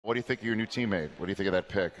What do you think of your new teammate? What do you think of that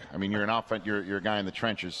pick? I mean, you're an offense. You're a guy in the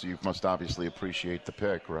trenches, so you must obviously appreciate the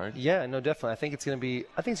pick, right? Yeah, no, definitely. I think it's gonna be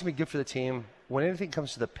good for the team. When anything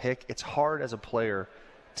comes to the pick, it's hard as a player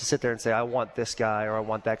to sit there and say, I want this guy or I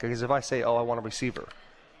want that guy. Because if I say, oh, I want a receiver,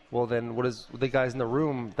 well, then what is the guys in the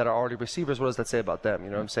room that are already receivers? What does that say about them? You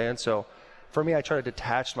know what I'm saying? So for me, I try to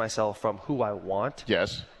detach myself from who I want.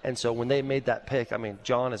 Yes. And so when they made that pick, I mean,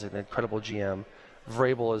 John is an incredible GM.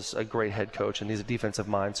 Vrabel is a great head coach, and he's a defensive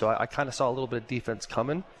mind. So I kind of saw a little bit of defense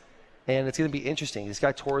coming, and it's going to be interesting. This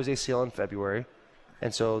guy tore his ACL in February,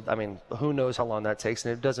 and so, I mean, who knows how long that takes,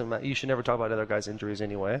 and it doesn't matter. You should never talk about other guys' injuries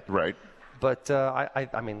anyway. Right. But,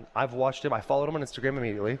 I mean, I've watched him. I followed him on Instagram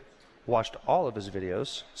immediately, watched all of his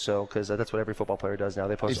videos, so because that's what every football player does now.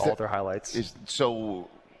 They post all their highlights. Is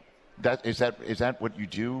that what you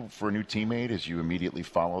do for a new teammate? Is you immediately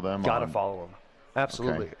follow them? Got to follow them.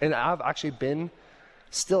 Absolutely. Okay. And I've actually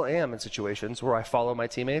still am in situations where I follow my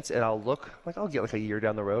teammates, and I'll get like a year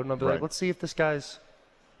down the road, and I'll be like, let's see if this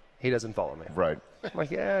he doesn't follow me. Right. I'm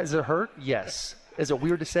like, yeah, is it hurt? Yes. Is it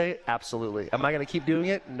weird to say? Absolutely. Am I going to keep doing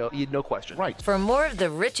it? No question. Right. For more of The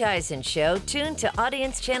Rich Eisen Show, tune to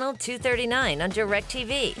Audience Channel 239 on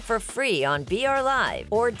DirecTV for free on BR Live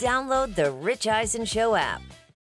or download the Rich Eisen Show app.